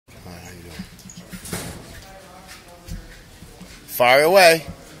Fire away.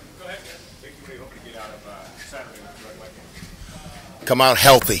 Go ahead. What do you hope to get out of Saturday with Red White? Come out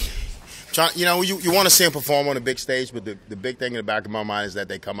healthy. You want to see them perform on a big stage, but the big thing in the back of my mind is that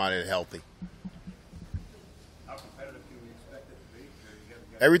they come out of it healthy. How competitive can we expect it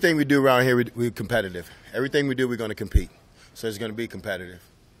to be? Everything we do around here, we're competitive. Everything we do, we're going to compete. So it's going to be competitive.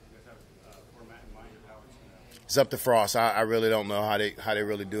 It's up to Frost. I really don't know how they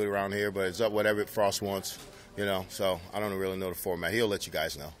really do it around here, but it's up whatever Frost wants. So I don't really know the format. He'll let you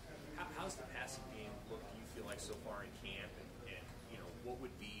guys know. How's the passing game look, do you feel like, so far in camp? And what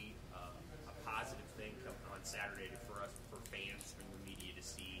would be a positive thing on Saturday for fans and the media to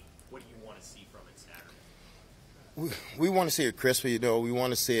see? What do you want to see from it Saturday? We want to see it crisp. We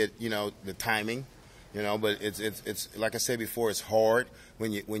want to see it, the timing. But it's like I said before, it's hard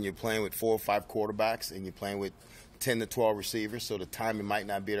when you're playing with 4 or 5 quarterbacks and you're playing with 10 to 12 receivers, so the timing might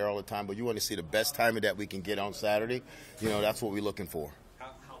not be there all the time. But you want to see the best timing that we can get on Saturday. That's what we're looking for. How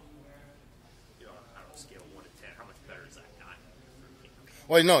on a scale of 1 to 10, how much better has that gotten?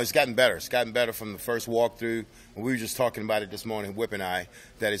 Well, no, it's gotten better. It's gotten better from the first walkthrough. And we were just talking about it this morning, Whip and I,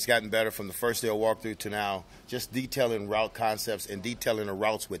 that it's gotten better from the first day of walkthrough to now, just detailing route concepts and detailing the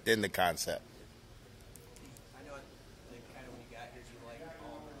routes within the concept.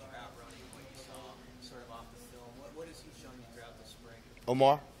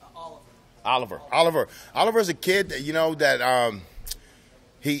 Omar? Oliver's a kid that, that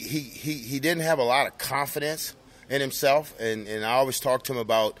he didn't have a lot of confidence in himself, and I always talk to him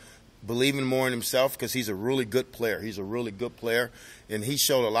about believing more in himself because he's a really good player. He's a really good player, and he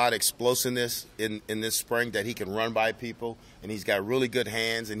showed a lot of explosiveness in this spring that he can run by people, and he's got really good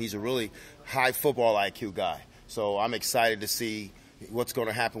hands, and he's a really high football IQ guy. So I'm excited to see what's going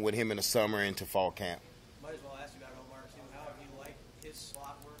to happen with him in the summer into fall camp. Might as well ask you about Omar, too. How have you liked his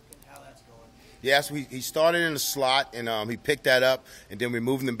slot work and how that's going? Yes, he started in the slot, and he picked that up, and then we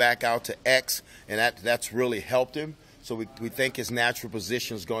moved him back out to X, and that's really helped him. So we think his natural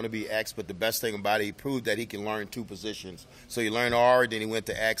position is going to be X, but the best thing about it, he proved that he can learn 2 positions. So he learned R, then he went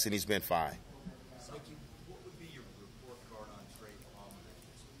to X, and he's been fine. What would be your report card on Trey Palmer at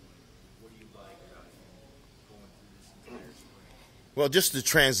this point? What do you like about him going through this entire spring? Well, just the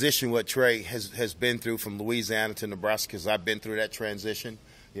transition what Trey has been through from Louisiana to Nebraska, because I've been through that transition,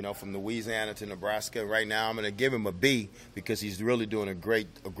 from Louisiana to Nebraska. Right now I'm going to give him a B because he's really doing a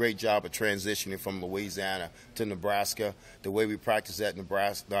great job of transitioning from Louisiana to Nebraska, the way we practice at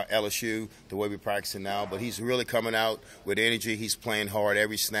Nebraska, LSU, the way we practice it now. But he's really coming out with energy. He's playing hard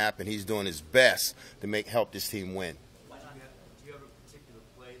every snap, and he's doing his best to help this team win. Do you have a particular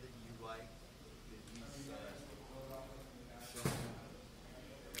play that you like that he's shown?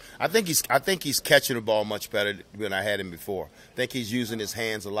 I think he's catching the ball much better than I had him before. I think he's using his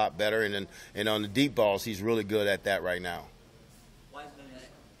hands a lot better, and on the deep balls, he's really good at that right now. Why is it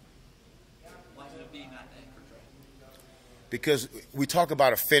a B, not an A for Trey? Because we talk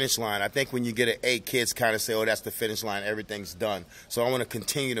about a finish line. I think when you get an A, kids kind of say, oh, that's the finish line, everything's done. So I want to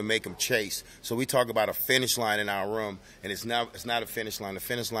continue to make them chase. So we talk about a finish line in our room, and it's not a finish line. The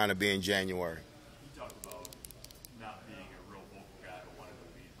finish line will be in January. You talked about not being a real vocal guy, but wanting to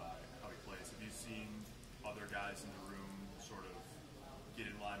lead by how he plays. Have you seen other guys in the room sort of get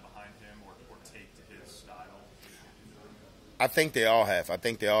in line behind him or take to his style? I think they all have. I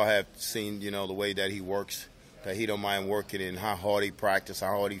think they all have seen, the way that he works, that he don't mind working, and how hard he practices,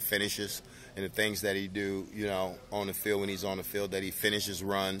 how hard he finishes, and the things that he do, on the field when he's on the field, that he finishes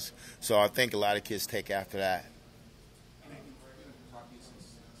runs. So I think a lot of kids take after that.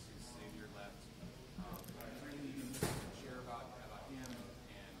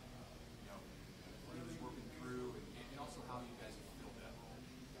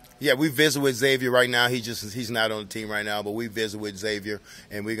 Yeah, we visit with Xavier right now. He's not on the team right now, but we visit with Xavier,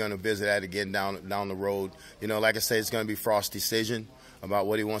 and we're going to visit that again down the road. Like I said, it's going to be Frost's decision about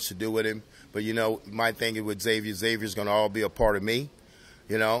what he wants to do with him. But, my thing with Xavier's going to all be a part of me,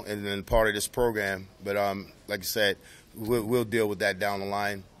 and then part of this program. But like I said, we'll deal with that down the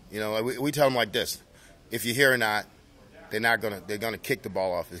line. We tell them like this: if you're here or not, they're gonna kick the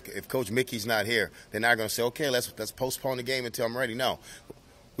ball off. If Coach Mickey's not here, they're not gonna say, okay, let's postpone the game until I'm ready. No.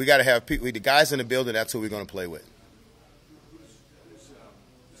 We got to have people, the guys in the building. That's who we're going to play with. Who's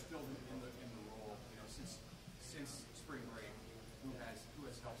filled in the role, since spring break? Who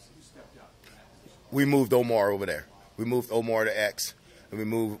has helped? Who stepped up in that position? We moved Omar over there. We moved Omar to X, and we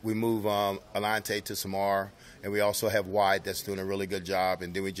move Alante to Samar, and we also have White that's doing a really good job,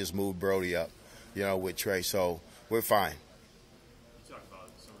 and then we just moved Brody up, with Trey. So we're fine. You talked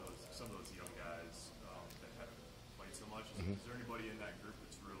about some of those young guys that haven't played so much. Is there anybody in that group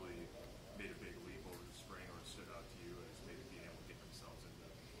that's really made a big leap over the spring or stood out to you as maybe being able to get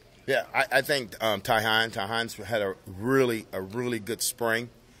Yeah, I think Ty Hines had a really good spring.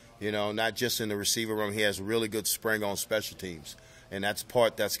 You know, not just in the receiver room, he has a really good spring on special teams, and that's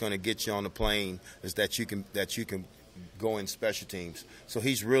part that's going to get you on the plane is that you can go in special teams. So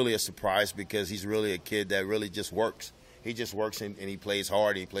he's really a surprise because he's really a kid that really just works. He just works and he plays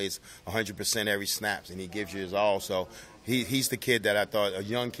hard. He plays 100% every snaps, and he gives you his all. So he's the kid that I thought, a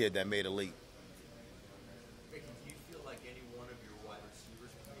young kid that made a leap. Ricky, do you feel like any one of your wide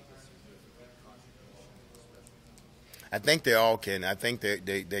receivers can make a significant contribution to the special teams? I think they all can. I think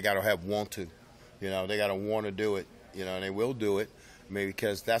they got to have want to. You know, they got to want to do it. You know, and they will do it. I mean,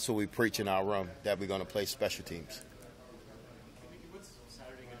 because that's what we preach in our room, that we're going to play special teams. What's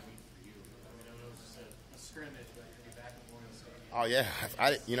Saturday going to mean for you? I mean, I know it's just a scrimmage, but you're going to be back in Memorial Stadium. Oh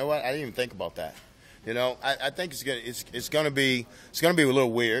yeah, you know what? I didn't even think about that. You know, I think it's gonna be a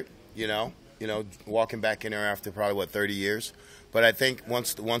little weird. You know, walking back in there after probably 30 years. But I think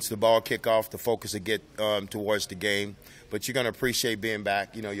once the ball kick off, the focus will get towards the game. But you're gonna appreciate being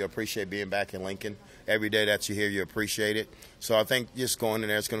back. You know, you appreciate being back in Lincoln. Every day that you're here, you appreciate it. So I think just going in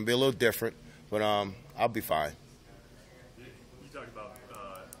there, it's gonna be a little different. But I'll be fine. You talked about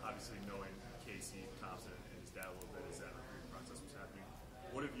obviously knowing Casey Thompson and his dad a little bit as that recruiting process was happening.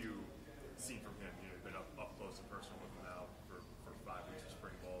 What have you seen from him? You know, you've been up close and personal with him now for 5 weeks of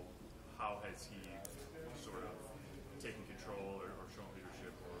spring ball. How has he sort of taken control or shown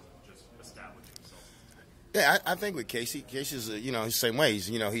leadership or just established himself? Yeah, I think with Casey's he's the same way.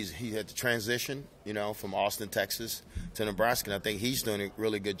 He had to transition, from Austin, Texas to Nebraska. And I think he's doing a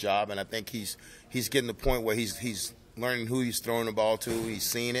really good job. And I think he's getting to the point where he's learning who he's throwing the ball to. He's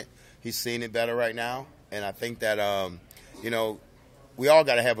seeing it. He's seeing it better right now. And I think that we all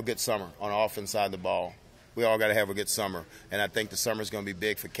got to have a good summer on the offense side of the ball. We all got to have a good summer. And I think the summer's going to be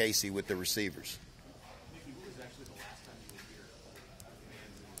big for Casey with the receivers. Nicky, what was actually the last time you were here?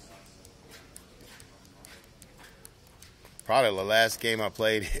 Fans and the Suns? Probably the last game I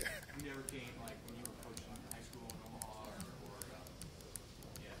played here. You never came like when you were coaching high school in Omaha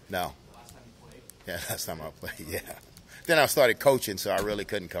No. the last time you played? Yeah, last time I played, yeah. Then I started coaching, so I really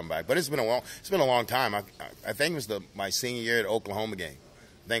couldn't come back. But it's been a long time. I think it was my senior year at Oklahoma game.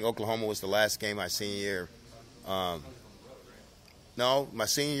 I think Oklahoma was the last game my senior year. No, my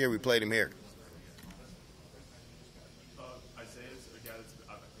senior year we played him here. Isaiah's a guy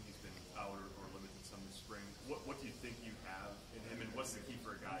I think he's been out or limited some this spring. What do you think you have in him, and what's the key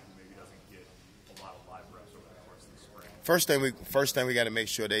for a guy who maybe doesn't get a lot of live reps over the course of the spring? First thing we got to make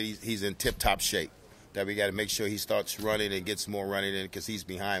sure that he's in tip-top shape. That we got to make sure he starts running and gets more running in because he's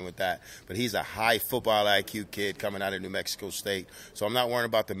behind with that. But he's a high football IQ kid coming out of New Mexico State. So I'm not worried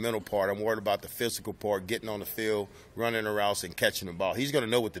about the mental part. I'm worried about the physical part, getting on the field, running the routes, and catching the ball. He's going to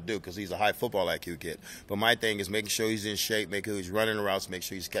know what to do because he's a high football IQ kid. But my thing is making sure he's in shape, making sure he's running the routes, make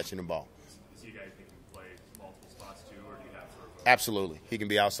sure he's catching the ball. Is he a guy you think can play multiple spots too, or do you have sort of Absolutely. He can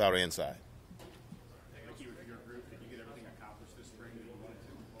be outside or inside. Nicky, with your group, did you get everything accomplished this spring that you wanted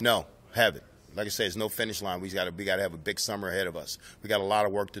to? No, haven't. Like I say, it's no finish line. We got to have a big summer ahead of us. We got a lot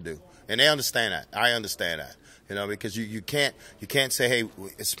of work to do, and they understand that. I understand that, because you can't say, hey,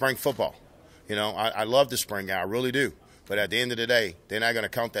 it's spring football. I love the spring game, I really do. But at the end of the day, they're not going to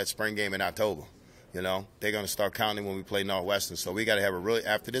count that spring game in October. They're going to start counting when we play Northwestern. So we got to have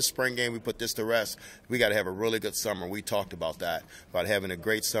after this spring game, we put this to rest. We got to have a really good summer. We talked about that, about having a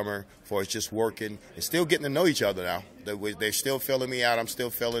great summer for us just working and still getting to know each other now. They're still filling me out. I'm still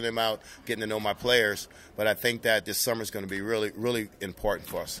filling them out, getting to know my players. But I think that this summer is going to be really, really important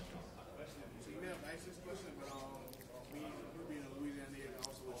for us. So you may have asked this question, but you being a Louisiana native and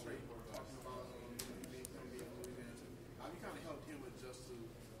also with Trey talking about him being from Louisiana too. How have you kind of helped him adjust to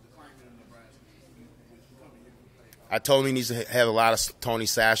the climate in Nebraska with coming here to play? I told him he needs to have a lot of Tony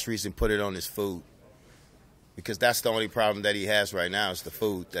Sastries and put it on his food. Because that's the only problem that he has right now is the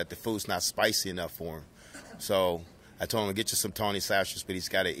food, that the food's not spicy enough for him. So I told him, get you some Tony Sastries, but he's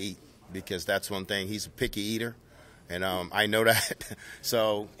got to eat because that's one thing. He's a picky eater, and I know that.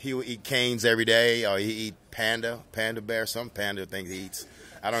 So he will eat Cane's every day, or he eat Panda Bear, some Panda thing he eats.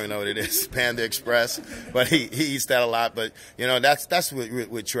 I don't even know what it is, Panda Express, but he eats that a lot. But, that's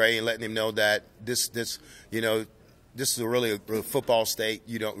with Trey and letting him know that this is a really a football state.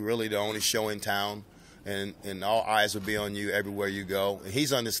 You don't really the only show in town. And all eyes will be on you everywhere you go. And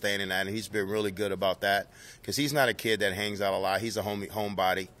he's understanding that, and he's been really good about that because he's not a kid that hangs out a lot. He's a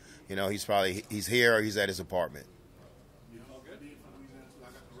homebody. He's here or he's at his apartment.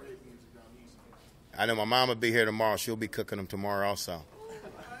 I know my mom will be here tomorrow. She'll be cooking them tomorrow also.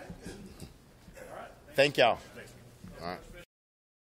 Thank y'all. All right.